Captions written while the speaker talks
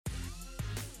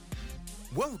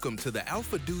Welcome to the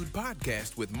Alpha Dude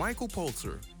Podcast with Michael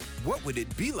Pulser. What would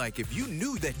it be like if you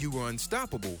knew that you were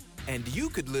unstoppable and you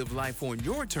could live life on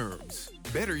your terms?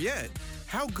 Better yet,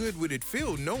 how good would it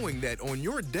feel knowing that on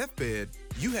your deathbed,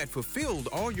 you had fulfilled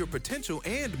all your potential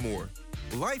and more?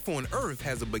 Life on Earth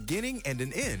has a beginning and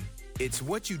an end. It's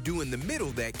what you do in the middle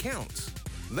that counts.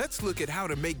 Let's look at how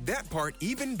to make that part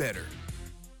even better.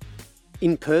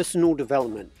 In personal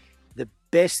development, the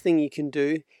best thing you can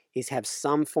do is have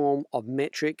some form of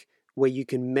metric where you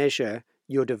can measure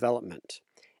your development.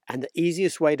 And the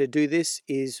easiest way to do this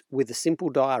is with a simple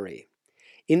diary.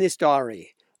 In this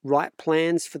diary, write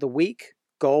plans for the week,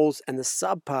 goals, and the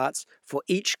subparts for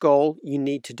each goal you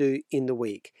need to do in the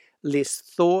week. List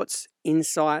thoughts,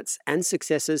 insights, and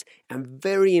successes, and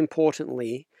very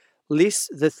importantly, list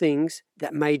the things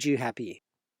that made you happy.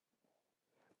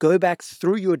 Go back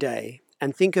through your day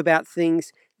and think about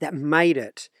things that made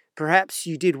it. Perhaps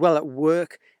you did well at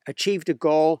work, achieved a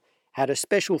goal, had a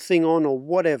special thing on, or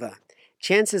whatever.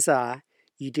 Chances are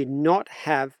you did not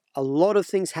have a lot of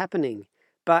things happening,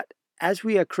 but as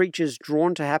we are creatures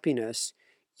drawn to happiness,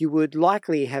 you would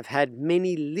likely have had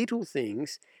many little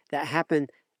things that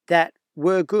happened that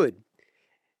were good.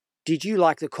 Did you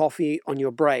like the coffee on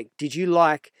your break? Did you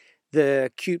like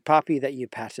the cute puppy that you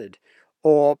patted?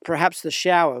 Or perhaps the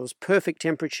shower was perfect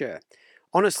temperature.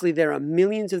 Honestly, there are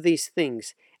millions of these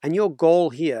things, and your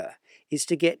goal here is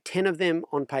to get 10 of them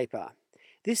on paper.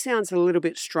 This sounds a little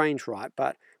bit strange, right?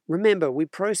 But remember, we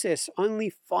process only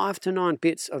 5 to 9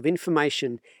 bits of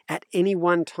information at any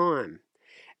one time.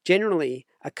 Generally,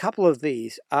 a couple of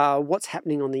these are what's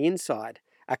happening on the inside,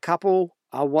 a couple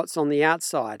are what's on the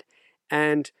outside,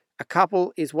 and a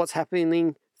couple is what's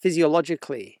happening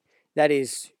physiologically. That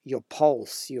is your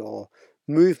pulse, your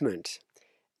movement.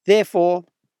 Therefore,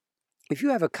 if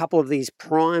you have a couple of these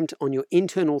primed on your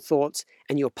internal thoughts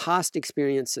and your past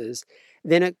experiences,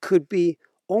 then it could be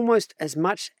almost as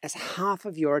much as half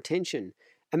of your attention.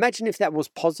 Imagine if that was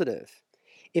positive.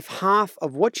 If half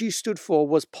of what you stood for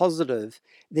was positive,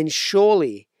 then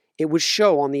surely it would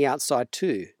show on the outside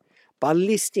too. By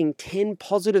listing 10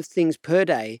 positive things per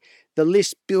day, the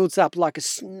list builds up like a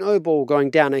snowball going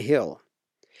down a hill,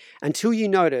 until you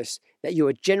notice that you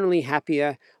are generally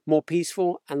happier, more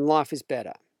peaceful, and life is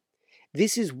better.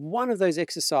 This is one of those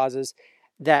exercises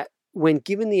that, when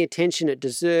given the attention it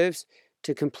deserves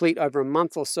to complete over a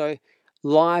month or so,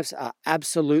 lives are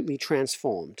absolutely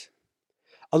transformed.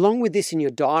 Along with this in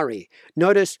your diary,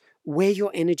 notice where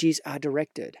your energies are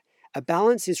directed. A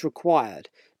balance is required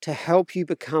to help you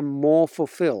become more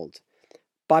fulfilled.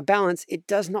 By balance, it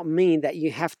does not mean that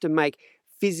you have to make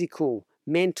physical,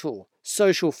 mental,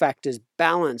 social factors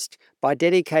balanced by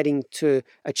dedicating to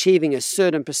achieving a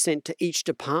certain percent to each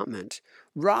department.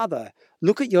 Rather,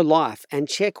 look at your life and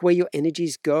check where your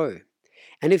energies go.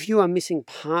 And if you are missing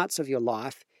parts of your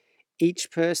life, each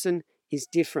person is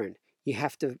different. You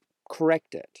have to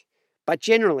correct it. But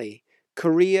generally,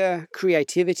 career,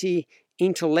 creativity,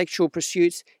 intellectual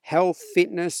pursuits, health,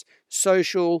 fitness,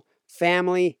 social,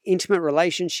 family, intimate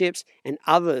relationships, and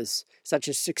others, such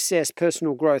as success,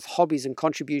 personal growth, hobbies, and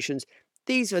contributions,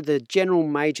 these are the general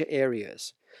major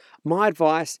areas. My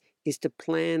advice is to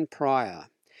plan prior.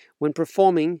 When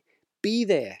performing, be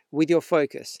there with your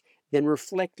focus, then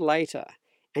reflect later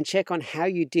and check on how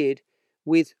you did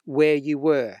with where you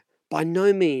were. By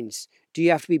no means do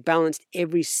you have to be balanced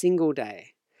every single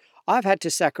day. I've had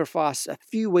to sacrifice a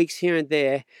few weeks here and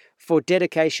there for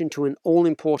dedication to an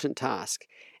all-important task,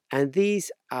 and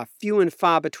these are few and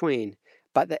far between,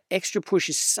 but the extra push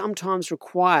is sometimes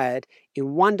required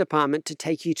in one department to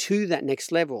take you to that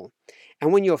next level.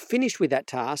 And when you're finished with that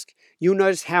task, you'll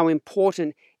notice how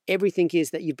important everything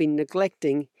is that you've been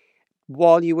neglecting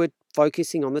while you were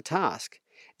focusing on the task.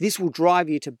 This will drive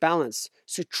you to balance,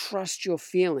 so trust your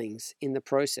feelings in the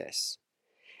process.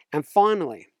 And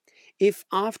finally, if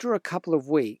after a couple of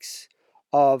weeks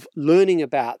of learning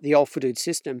about the Alpha Dude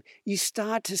system, you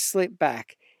start to slip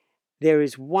back, there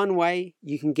is one way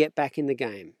you can get back in the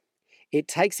game. It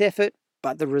takes effort,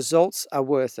 but the results are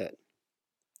worth it.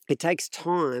 It takes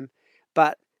time,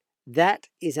 but that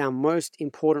is our most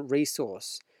important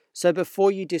resource. So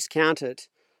before you discount it,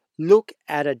 look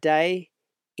at a day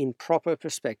in proper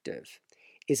perspective.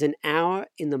 Is an hour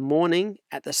in the morning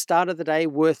at the start of the day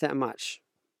worth that much?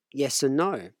 Yes and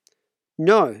no.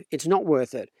 No, it's not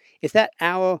worth it. If that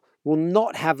hour will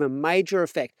not have a major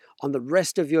effect on the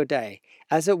rest of your day,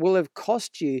 as it will have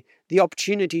cost you the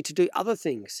opportunity to do other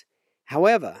things.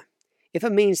 However, if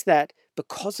it means that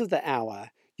because of the hour,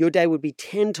 your day would be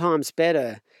 10 times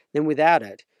better than without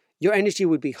it, your energy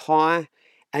would be high,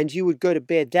 and you would go to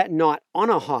bed that night on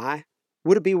a high,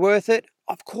 would it be worth it?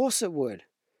 Of course it would.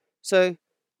 So,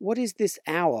 what is this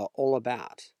hour all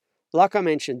about? Like I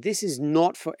mentioned, this is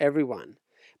not for everyone.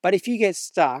 But if you get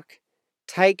stuck,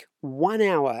 take 1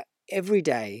 hour every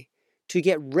day to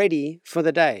get ready for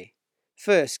the day.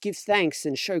 First, give thanks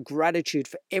and show gratitude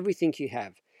for everything you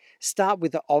have. Start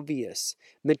with the obvious: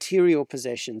 material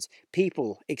possessions,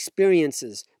 people,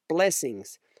 experiences,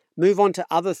 blessings. Move on to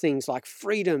other things like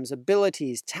freedoms,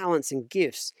 abilities, talents, and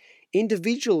gifts.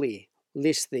 Individually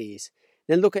list these.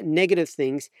 Then look at negative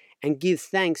things and give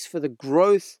thanks for the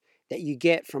growth that you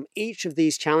get from each of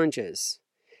these challenges.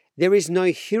 There is no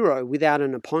hero without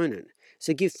an opponent,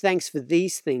 so give thanks for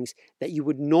these things that you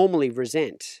would normally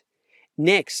resent.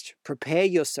 Next, prepare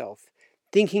yourself,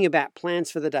 thinking about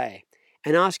plans for the day,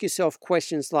 and ask yourself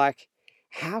questions like,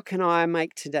 how can I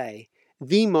make today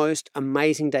the most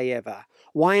amazing day ever?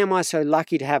 Why am I so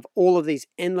lucky to have all of these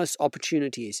endless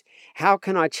opportunities? How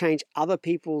can I change other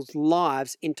people's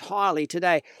lives entirely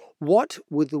today? What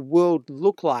would the world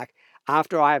look like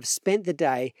after I have spent the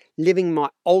day living my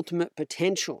ultimate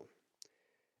potential?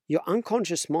 Your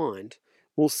unconscious mind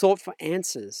will sort for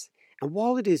answers, and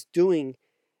while it is doing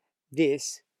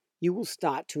this, you will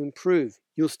start to improve.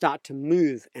 You'll start to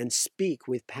move and speak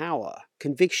with power,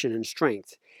 conviction, and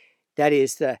strength. That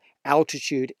is the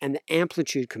altitude and the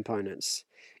amplitude components.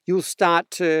 You'll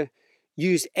start to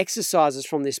use exercises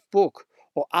from this book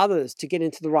or others to get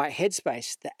into the right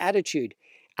headspace, the attitude,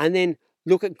 and then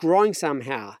look at growing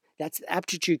somehow. That's the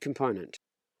aptitude component.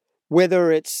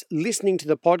 Whether it's listening to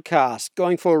the podcast,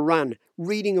 going for a run,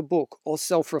 reading a book, or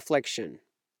self-reflection.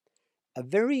 A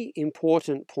very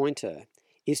important pointer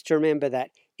is to remember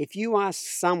that if you ask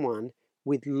someone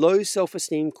with low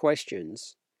self-esteem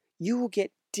questions, you will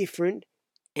get different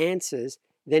answers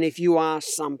than if you ask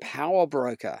some power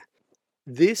broker.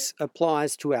 This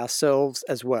applies to ourselves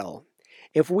as well.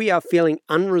 If we are feeling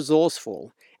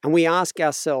unresourceful and we ask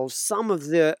ourselves some of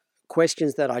the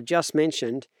questions that I just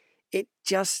mentioned, it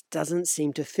just doesn't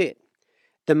seem to fit.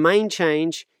 The main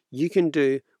change you can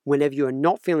do whenever you are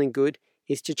not feeling good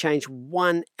is to change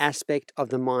one aspect of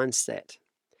the mindset.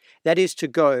 That is to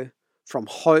go from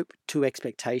hope to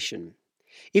expectation.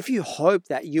 If you hope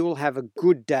that you will have a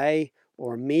good day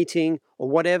or a meeting or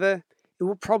whatever, it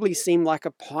will probably seem like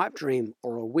a pipe dream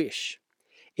or a wish.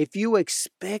 If you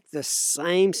expect the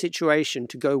same situation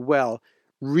to go well,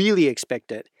 really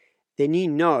expect it, then you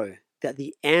know that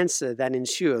the answer that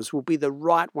ensues will be the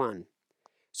right one.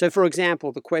 So for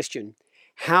example, the question,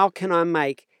 how can I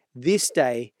make this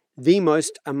day the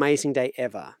most amazing day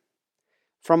ever?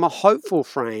 From a hopeful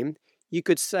frame, you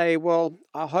could say, well,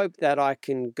 I hope that I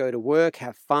can go to work,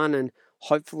 have fun, and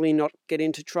hopefully not get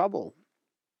into trouble.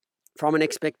 From an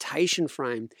expectation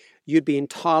frame, you'd be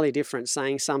entirely different,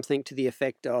 saying something to the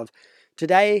effect of,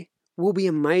 today will be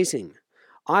amazing.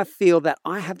 I feel that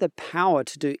I have the power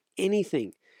to do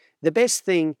anything. The best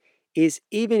thing is,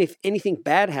 even if anything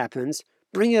bad happens,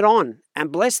 bring it on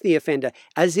and bless the offender,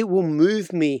 as it will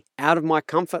move me out of my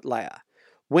comfort layer.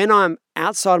 When I'm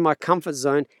outside my comfort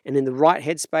zone and in the right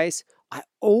headspace, I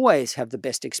always have the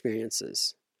best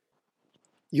experiences.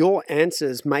 Your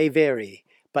answers may vary,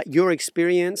 but your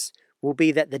experience will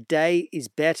be that the day is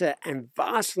better and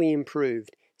vastly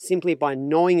improved simply by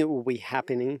knowing it will be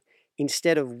happening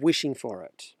instead of wishing for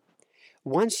it.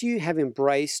 Once you have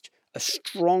embraced a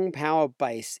strong power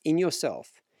base in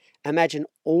yourself, imagine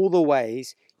all the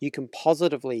ways you can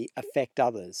positively affect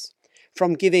others.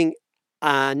 From giving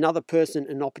another person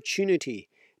an opportunity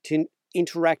to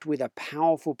interact with a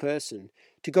powerful person,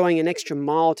 to going an extra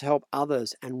mile to help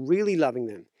others and really loving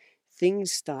them,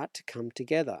 things start to come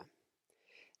together.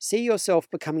 See yourself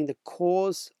becoming the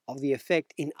cause of the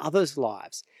effect in others'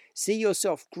 lives. See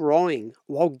yourself growing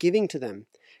while giving to them.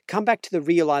 Come back to the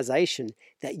realization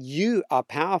that you are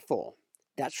powerful.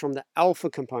 That's from the alpha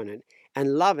component,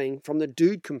 and loving from the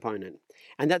dude component,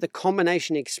 and that the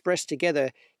combination expressed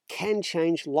together can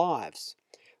change lives.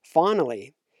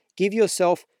 Finally, give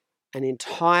yourself an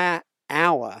entire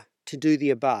hour to do the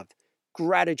above.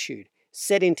 Gratitude,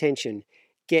 set intention,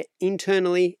 get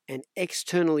internally and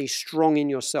externally strong in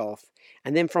yourself,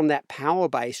 and then from that power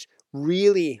base,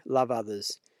 really love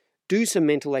others. Do some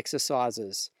mental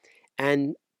exercises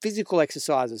and physical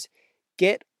exercises.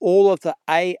 Get all of the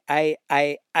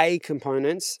AAAA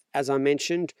components, as I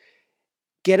mentioned,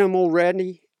 get them all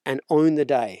ready and own the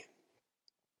day.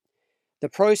 The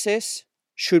process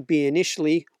should be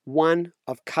initially one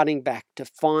of cutting back to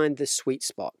find the sweet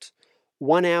spot.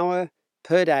 1 hour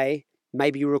per day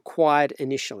may be required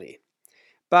initially,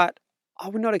 but I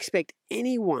would not expect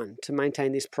anyone to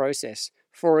maintain this process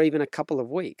for even a couple of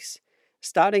weeks.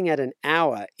 Starting at an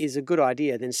hour is a good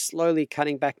idea, then slowly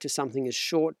cutting back to something as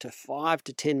short to 5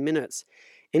 to 10 minutes.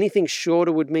 Anything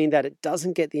shorter would mean that it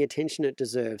doesn't get the attention it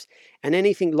deserves, and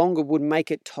anything longer would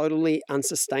make it totally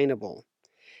unsustainable.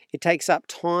 It takes up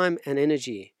time and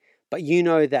energy, but you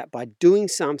know that by doing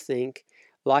something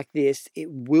like this, it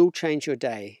will change your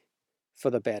day for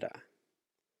the better.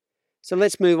 So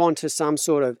let's move on to some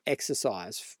sort of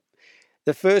exercise.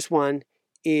 The first one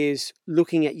is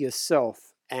looking at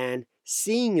yourself and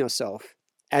seeing yourself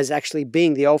as actually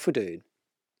being the alpha dude.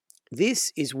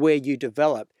 This is where you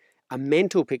develop a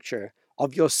mental picture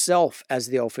of yourself as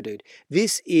the alpha dude.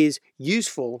 This is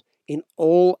useful in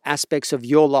all aspects of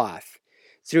your life.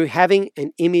 Through having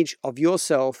an image of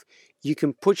yourself, you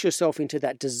can put yourself into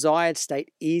that desired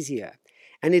state easier.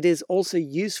 And it is also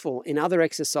useful in other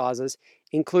exercises,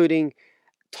 including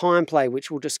time play,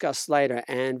 which we'll discuss later,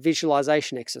 and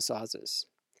visualization exercises.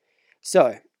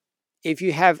 So, if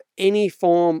you have any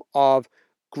form of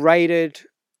graded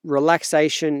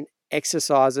relaxation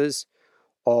exercises,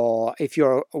 or if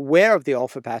you're aware of the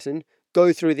alpha pattern,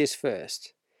 go through this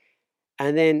first.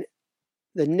 And then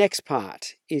the next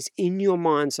part is in your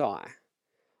mind's eye.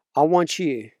 I want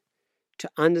you to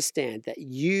understand that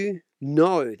you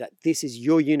know that this is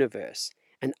your universe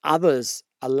and others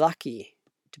are lucky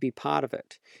to be part of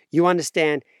it. You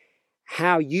understand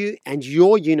how you and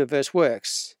your universe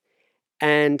works,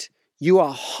 and you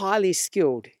are highly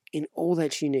skilled in all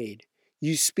that you need.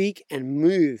 You speak and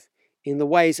move in the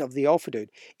ways of the alpha dude.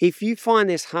 If you find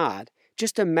this hard,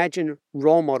 just imagine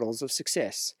role models of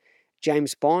success.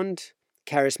 James Bond,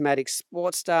 charismatic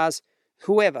sports stars,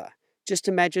 whoever. Just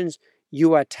imagine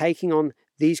you are taking on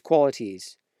these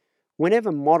qualities.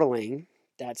 Whenever modeling,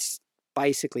 that's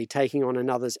basically taking on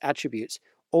another's attributes,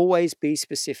 always be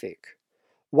specific.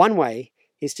 One way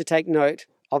is to take note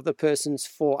of the person's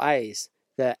 4 A's,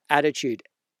 the attitude,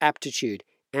 aptitude,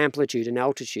 amplitude, and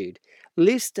altitude.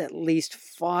 List at least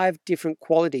 5 different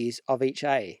qualities of each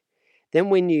A. Then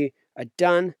when you are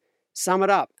done, sum it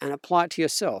up and apply it to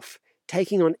yourself,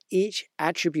 taking on each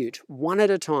attribute one at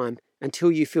a time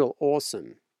until you feel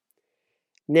awesome.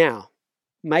 Now,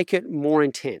 make it more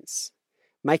intense.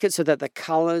 Make it so that the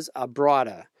colors are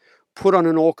brighter. Put on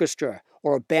an orchestra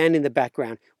or a band in the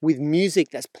background with music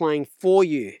that's playing for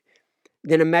you.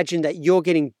 Then imagine that you're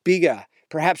getting bigger,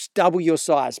 perhaps double your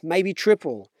size, maybe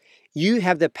triple. You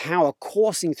have the power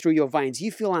coursing through your veins.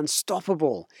 You feel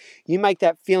unstoppable. You make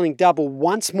that feeling double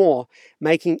once more,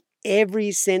 making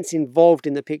every sense involved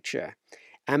in the picture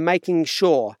and making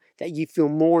sure that you feel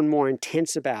more and more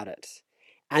intense about it.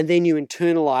 And then you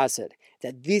internalize it,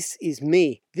 that this is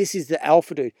me. This is the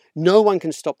alpha dude. No one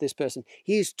can stop this person.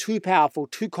 He is too powerful,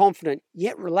 too confident,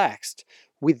 yet relaxed.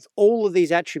 With all of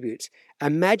these attributes,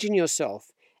 imagine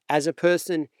yourself as a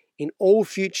person in all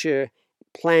future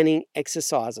planning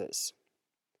exercises.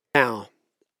 Now,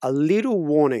 a little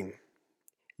warning.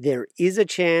 There is a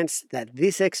chance that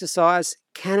this exercise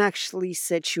can actually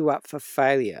set you up for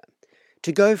failure.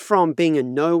 To go from being a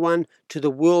no one to the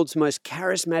world's most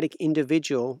charismatic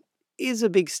individual is a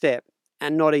big step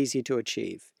and not easy to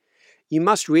achieve. You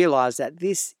must realize that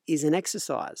this is an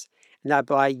exercise and that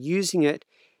by using it,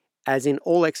 as in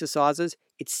all exercises,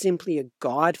 it's simply a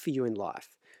guide for you in life.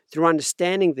 Through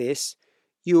understanding this,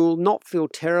 you'll not feel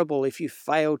terrible if you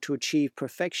fail to achieve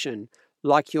perfection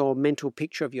like your mental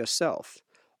picture of yourself.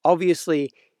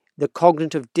 Obviously, the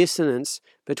cognitive dissonance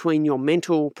between your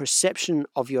mental perception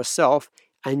of yourself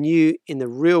and you in the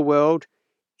real world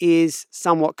is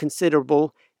somewhat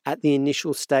considerable at the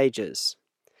initial stages.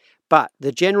 But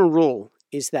the general rule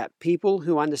is that people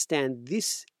who understand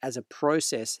this as a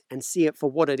process and see it for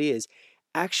what it is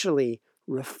actually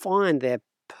refine their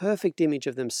perfect image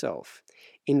of themselves,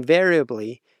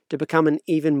 invariably to become an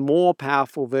even more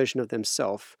powerful version of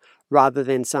themselves rather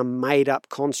than some made-up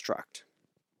construct.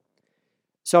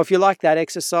 So if you like that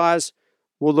exercise,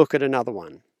 we'll look at another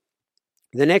one.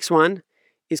 The next one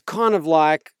is kind of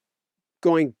like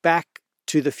going back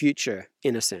to the future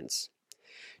in a sense.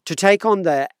 To take on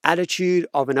the attitude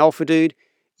of an alpha dude,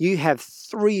 you have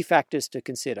 3 factors to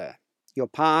consider: your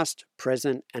past,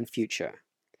 present, and future.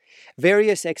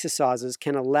 Various exercises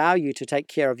can allow you to take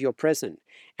care of your present,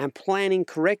 and planning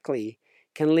correctly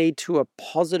can lead to a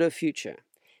positive future.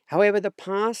 However, the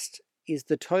past is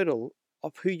the total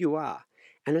of who you are,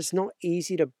 and it's not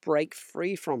easy to break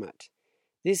free from it.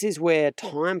 This is where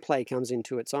time play comes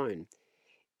into its own.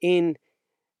 In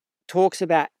talks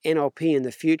about NLP in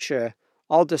the future,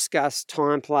 I'll discuss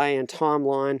time play and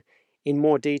timeline in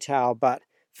more detail, but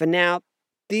for now,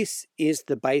 this is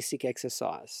the basic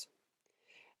exercise.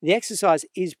 The exercise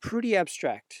is pretty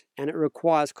abstract and it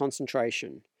requires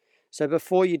concentration. So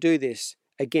before you do this,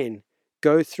 again,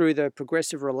 go through the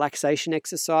progressive relaxation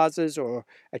exercises or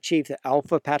achieve the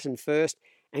alpha pattern first,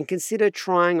 and consider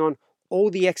trying on all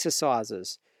the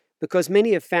exercises, because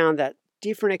many have found that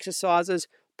different exercises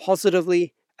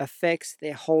positively affects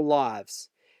their whole lives.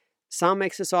 Some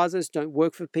exercises don't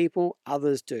work for people,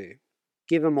 others do.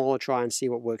 Give them all a try and see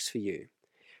what works for you.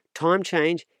 Time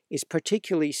change is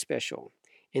particularly special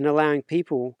in allowing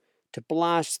people to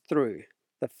blast through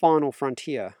the final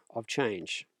frontier of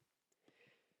change.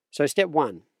 So step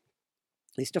 1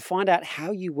 is to find out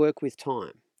how you work with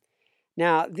time.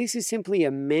 Now, this is simply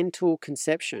a mental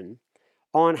conception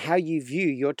on how you view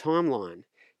your timeline.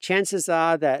 Chances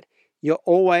are that you're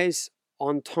always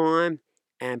on time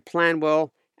and plan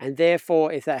well, and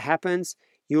therefore, if that happens,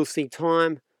 you'll see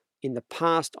time in the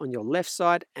past on your left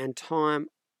side and time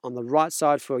on the right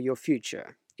side for your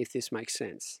future, if this makes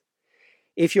sense.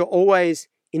 If you're always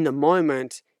in the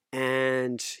moment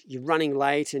and you're running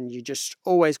late and you're just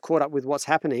always caught up with what's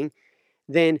happening,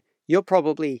 then you're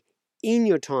probably in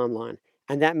your timeline,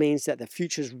 and that means that the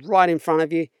future's right in front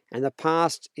of you and the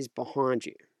past is behind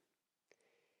you.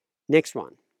 Next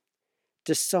one,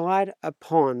 decide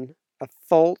upon a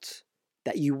fault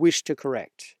that you wish to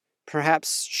correct,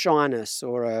 perhaps shyness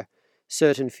or a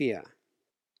certain fear.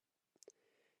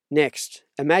 Next,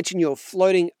 imagine you're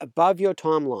floating above your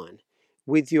timeline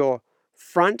with your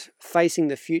front facing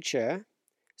the future,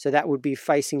 so that would be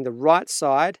facing the right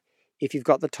side if you've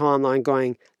got the timeline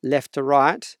going left to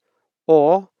right,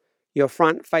 or your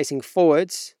front facing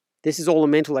forwards. This is all a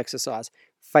mental exercise,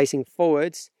 facing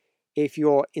forwards if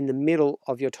you're in the middle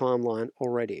of your timeline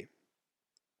already.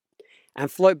 And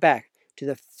float back to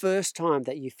the first time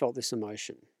that you felt this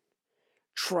emotion.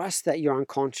 Trust that your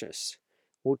unconscious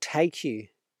will take you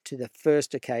to the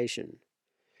first occasion.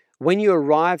 When you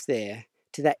arrive there,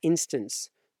 to that instance,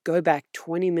 go back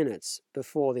 20 minutes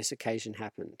before this occasion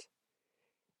happened.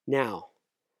 Now,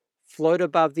 float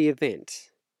above the event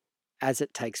as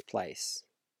it takes place.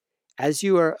 As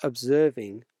you are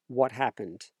observing what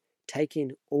happened, take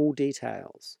in all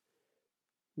details.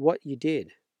 What you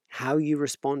did, how you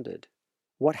responded,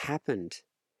 what happened,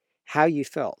 how you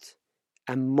felt,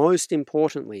 and most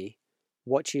importantly,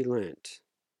 what you learnt.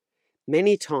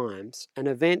 Many times, an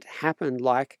event happened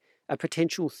like a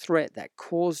potential threat that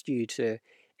caused you to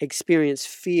experience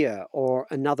fear or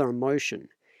another emotion.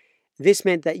 This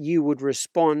meant that you would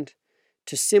respond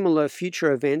to similar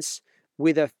future events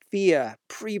with a fear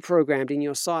pre-programmed in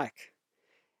your psyche.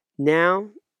 Now,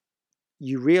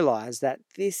 you realize that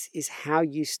this is how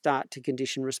you start to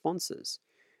condition responses.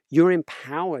 You're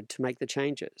empowered to make the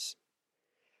changes.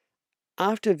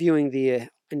 After viewing the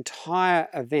entire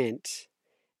event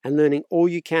and learning all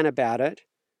you can about it,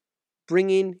 bring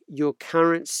in your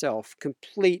current self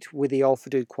complete with the Alpha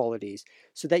Dude qualities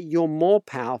so that you're more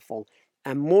powerful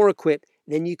and more equipped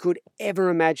than you could ever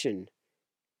imagine.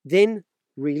 Then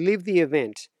relive the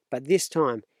event, but this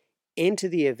time enter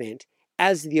the event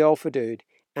as the Alpha Dude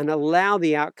and allow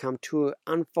the outcome to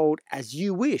unfold as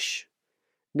you wish.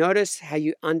 Notice how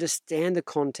you understand the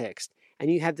context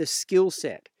and you have the skill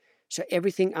set, so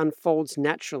everything unfolds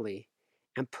naturally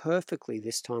and perfectly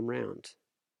this time round.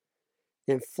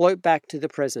 Then float back to the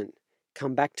present,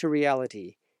 come back to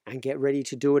reality, and get ready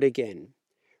to do it again.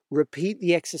 Repeat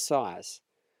the exercise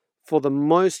for the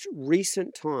most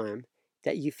recent time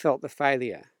that you felt the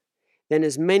failure. Then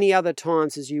as many other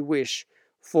times as you wish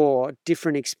for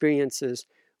different experiences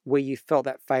where you felt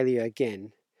that failure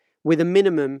again, with a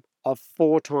minimum of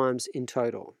 4 times in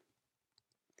total.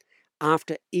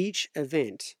 After each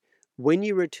event, when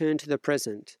you return to the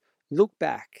present, look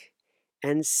back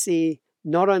and see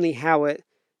not only how it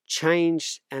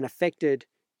changed and affected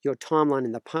your timeline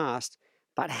in the past,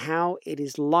 but how it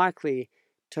is likely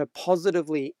to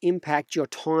positively impact your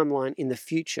timeline in the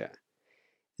future.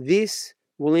 This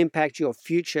will impact your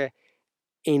future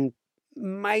in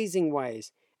amazing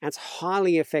ways, and it's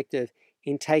highly effective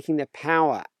in taking the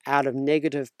power out of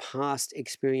negative past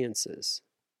experiences.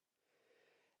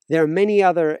 There are many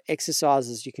other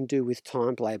exercises you can do with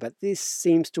time play, but this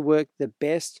seems to work the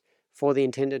best for the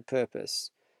intended purpose.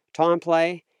 Time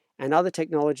play and other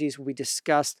technologies will be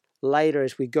discussed later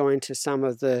as we go into some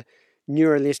of the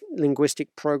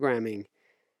neuro-linguistic programming.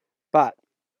 But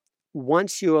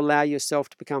once you allow yourself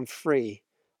to become free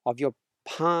of your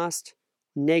past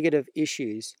negative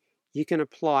issues, you can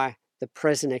apply the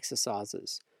present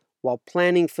exercises while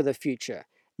planning for the future.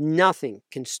 Nothing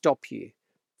can stop you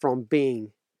from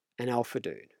being an Alpha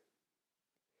Dude.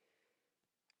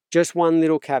 Just one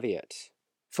little caveat.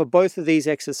 For both of these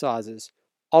exercises,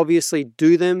 obviously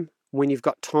do them when you've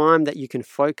got time that you can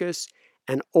focus,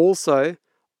 and also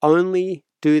only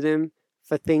do them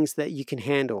for things that you can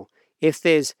handle. If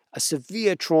there's a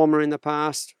severe trauma in the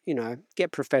past,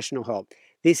 get professional help.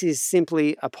 This is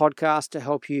simply a podcast to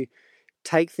help you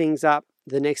take things up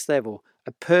the next level,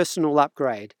 a personal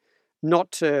upgrade,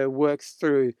 not to work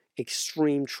through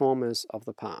extreme traumas of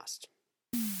the past.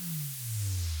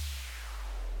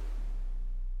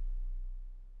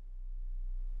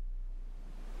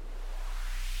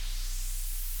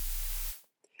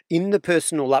 In the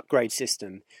personal upgrade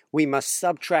system, we must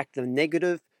subtract the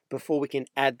negative before we can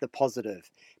add the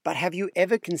positive. But have you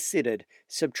ever considered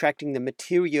subtracting the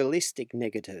materialistic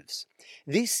negatives?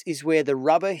 This is where the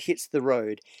rubber hits the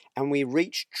road and we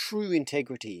reach true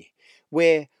integrity,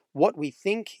 where what we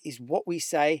think is what we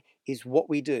say is what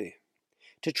we do.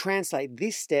 To translate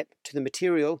this step to the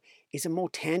material is a more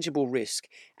tangible risk,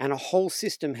 and a whole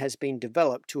system has been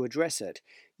developed to address it.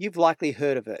 You've likely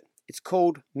heard of it. It's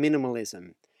called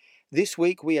minimalism. This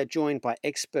week we are joined by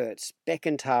experts Beck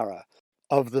and Tara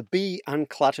of the Be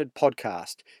Uncluttered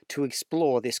podcast to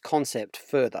explore this concept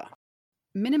further.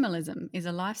 Minimalism is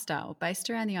a lifestyle based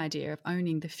around the idea of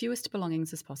owning the fewest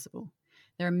belongings as possible.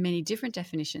 There are many different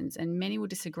definitions, and many will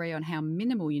disagree on how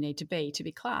minimal you need to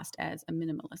be classed as a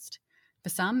minimalist. For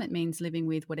some, it means living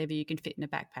with whatever you can fit in a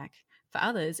backpack. For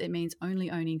others, it means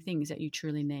only owning things that you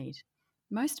truly need.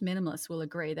 Most minimalists will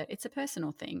agree that it's a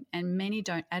personal thing, and many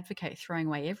don't advocate throwing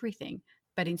away everything,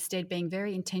 but instead being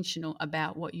very intentional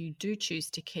about what you do choose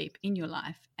to keep in your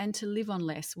life and to live on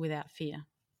less without fear.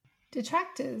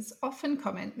 Detractors often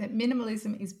comment that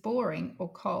minimalism is boring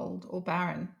or cold or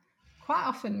barren. Quite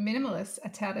often, minimalists are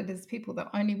touted as people that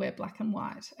only wear black and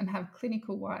white and have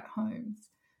clinical white homes.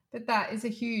 But that is a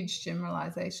huge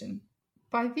generalisation.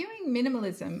 By viewing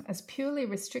minimalism as purely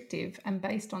restrictive and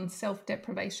based on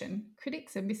self-deprivation,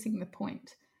 critics are missing the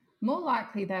point. More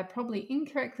likely, they're probably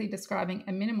incorrectly describing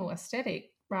a minimal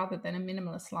aesthetic rather than a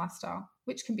minimalist lifestyle,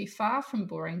 which can be far from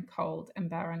boring, cold,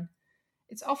 and barren.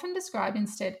 It's often described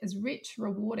instead as rich,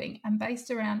 rewarding, and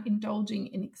based around indulging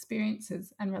in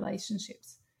experiences and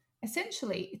relationships.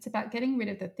 Essentially, it's about getting rid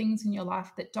of the things in your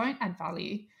life that don't add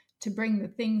value to bring the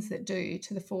things that do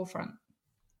to the forefront.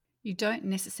 You don't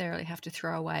necessarily have to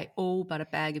throw away all but a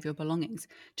bag of your belongings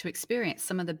to experience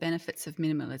some of the benefits of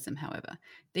minimalism, however.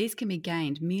 These can be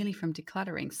gained merely from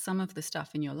decluttering some of the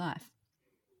stuff in your life.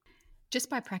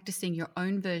 Just by practicing your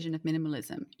own version of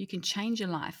minimalism, you can change your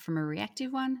life from a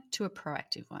reactive one to a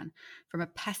proactive one, from a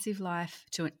passive life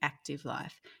to an active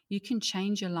life. You can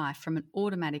change your life from an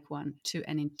automatic one to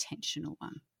an intentional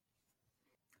one.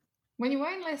 When you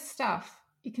own less stuff,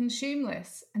 you consume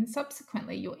less, and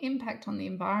subsequently your impact on the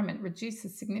environment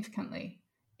reduces significantly.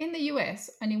 In the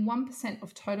US, only 1%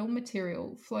 of total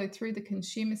material flow through the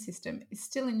consumer system is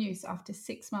still in use after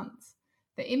 6 months.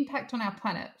 The impact on our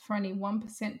planet for only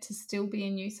 1% to still be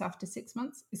in use after 6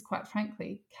 months is quite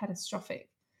frankly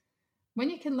catastrophic. When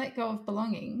you can let go of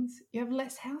belongings, you have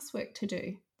less housework to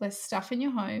do. Less stuff in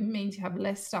your home means you have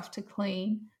less stuff to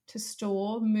clean, to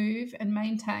store, move, and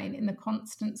maintain in the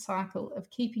constant cycle of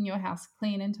keeping your house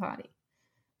clean and tidy.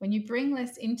 When you bring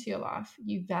less into your life,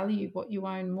 you value what you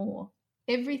own more.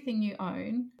 Everything you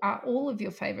own are all of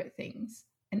your favourite things,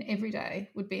 and every day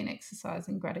would be an exercise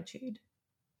in gratitude.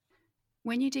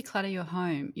 When you declutter your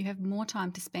home, you have more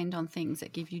time to spend on things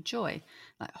that give you joy,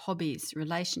 like hobbies,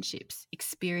 relationships,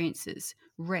 experiences,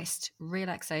 rest,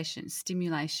 relaxation,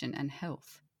 stimulation, and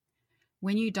health.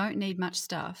 When you don't need much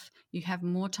stuff, you have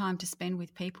more time to spend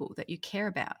with people that you care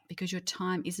about because your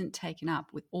time isn't taken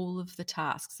up with all of the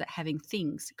tasks that having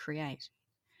things create.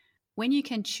 When you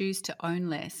can choose to own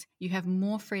less, you have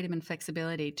more freedom and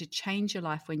flexibility to change your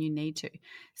life when you need to,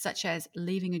 such as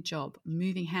leaving a job,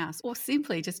 moving house, or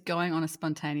simply just going on a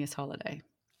spontaneous holiday.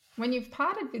 When you've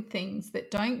parted with things that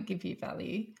don't give you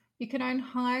value, you can own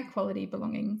higher quality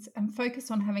belongings and focus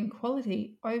on having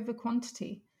quality over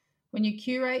quantity. When you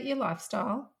curate your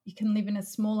lifestyle, you can live in a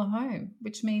smaller home,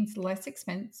 which means less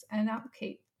expense and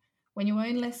upkeep. When you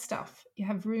own less stuff, you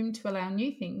have room to allow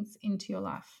new things into your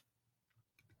life.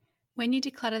 When you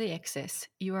declutter the excess,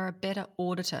 you are a better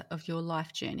auditor of your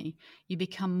life journey. You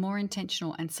become more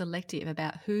intentional and selective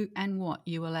about who and what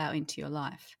you allow into your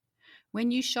life.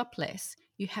 When you shop less,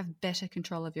 you have better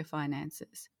control of your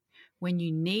finances. When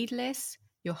you need less,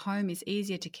 your home is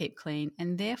easier to keep clean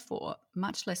and therefore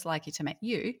much less likely to make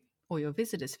you, or your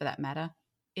visitors for that matter,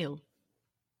 ill.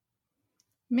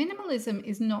 Minimalism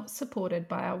is not supported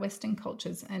by our Western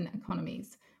cultures and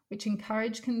economies, which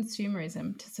encourage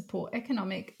consumerism to support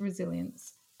economic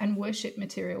resilience and worship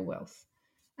material wealth.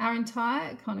 Our entire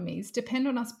economies depend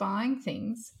on us buying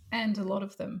things, and a lot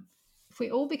of them. If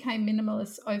we all became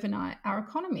minimalists overnight, our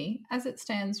economy, as it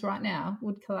stands right now,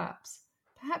 would collapse.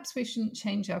 Perhaps we shouldn't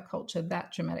change our culture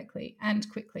that dramatically and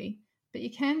quickly, but you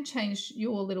can change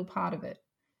your little part of it.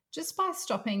 Just by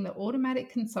stopping the automatic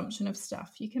consumption of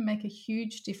stuff, you can make a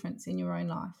huge difference in your own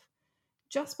life.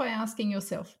 Just by asking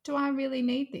yourself, do I really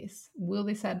need this? Will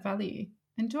this add value?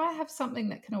 And do I have something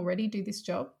that can already do this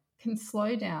job? Can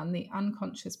slow down the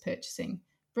unconscious purchasing.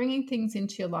 Bringing things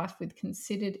into your life with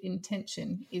considered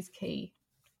intention is key.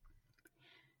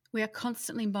 We are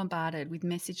constantly bombarded with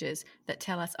messages that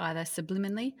tell us either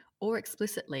subliminally or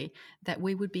explicitly that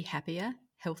we would be happier,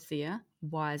 healthier,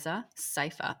 wiser,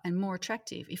 safer, and more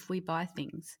attractive if we buy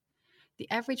things.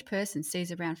 The average person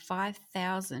sees around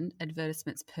 5,000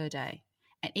 advertisements per day,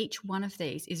 and each one of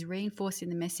these is reinforcing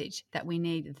the message that we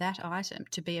need that item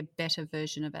to be a better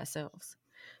version of ourselves.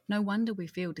 No wonder we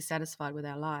feel dissatisfied with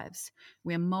our lives.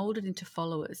 We are moulded into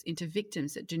followers, into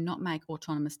victims that do not make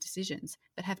autonomous decisions,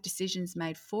 but have decisions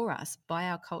made for us by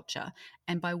our culture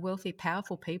and by wealthy,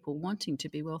 powerful people wanting to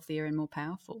be wealthier and more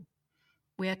powerful.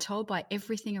 We are told by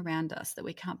everything around us that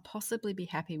we can't possibly be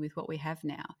happy with what we have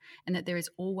now, and that there is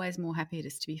always more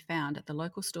happiness to be found at the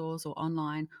local stores or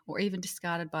online, or even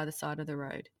discarded by the side of the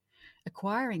road.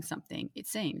 Acquiring something, it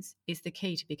seems, is the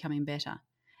key to becoming better.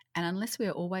 And unless we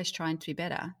are always trying to be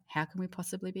better, how can we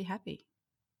possibly be happy?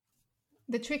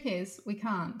 The trick is we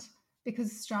can't,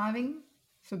 because striving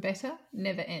for better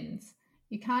never ends.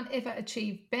 You can't ever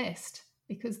achieve best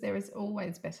because there is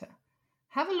always better.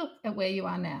 Have a look at where you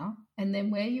are now and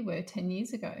then where you were 10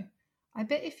 years ago. I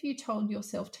bet if you told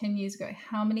yourself 10 years ago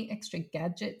how many extra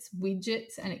gadgets,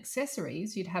 widgets, and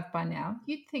accessories you'd have by now,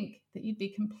 you'd think that you'd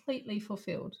be completely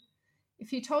fulfilled.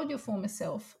 If you told your former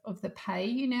self of the pay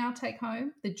you now take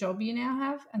home, the job you now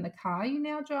have, and the car you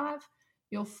now drive,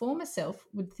 your former self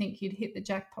would think you'd hit the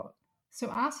jackpot.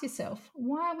 So ask yourself,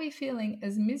 why are we feeling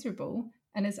as miserable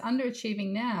and as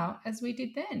underachieving now as we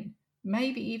did then?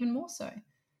 Maybe even more so.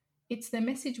 It's the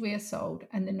message we are sold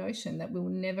and the notion that we will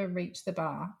never reach the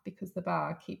bar because the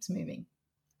bar keeps moving.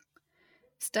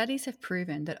 Studies have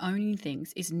proven that owning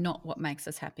things is not what makes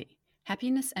us happy.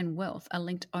 Happiness and wealth are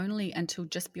linked only until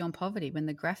just beyond poverty, when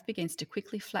the graph begins to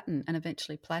quickly flatten and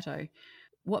eventually plateau.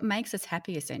 What makes us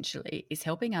happy, essentially, is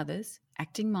helping others,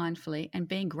 acting mindfully, and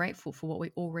being grateful for what we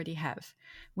already have.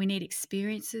 We need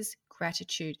experiences,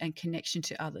 gratitude, and connection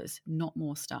to others, not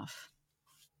more stuff.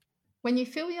 When you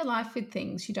fill your life with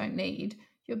things you don't need,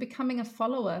 you're becoming a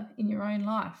follower in your own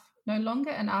life. No longer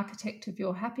an architect of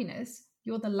your happiness,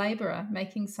 you're the labourer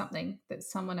making something that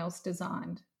someone else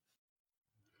designed.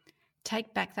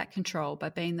 Take back that control by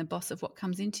being the boss of what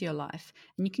comes into your life,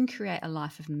 and you can create a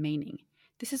life of meaning.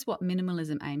 This is what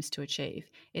minimalism aims to achieve.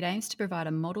 It aims to provide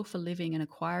a model for living and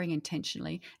acquiring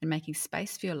intentionally and making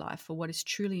space for your life for what is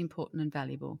truly important and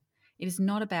valuable. It is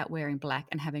not about wearing black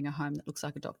and having a home that looks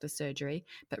like a doctor's surgery,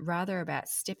 but rather about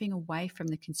stepping away from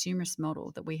the consumerist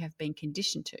model that we have been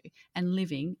conditioned to and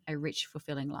living a rich,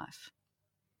 fulfilling life.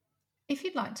 If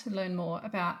you'd like to learn more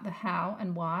about the how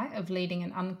and why of leading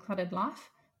an uncluttered life,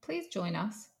 please join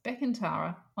us, Beck and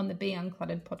Tara, on the Be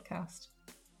Uncluttered podcast.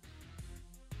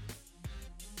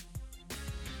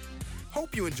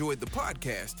 Hope you enjoyed the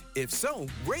podcast. If so,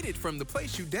 rate it from the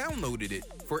place you downloaded it.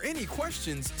 For any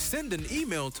questions, send an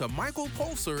email to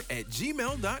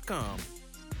michaelpulser@gmail.com.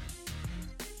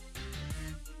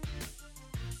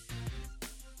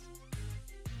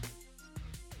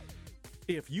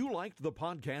 If you liked the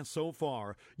podcast so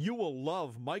far, you will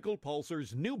love Michael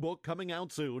Pulser's new book coming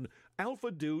out soon,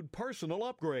 Alpha Dude Personal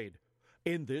Upgrade.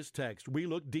 In this text, we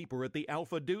look deeper at the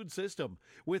Alpha Dude system,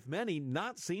 with many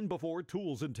not-seen-before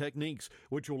tools and techniques,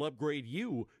 which will upgrade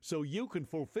you so you can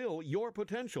fulfill your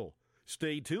potential.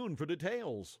 Stay tuned for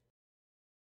details.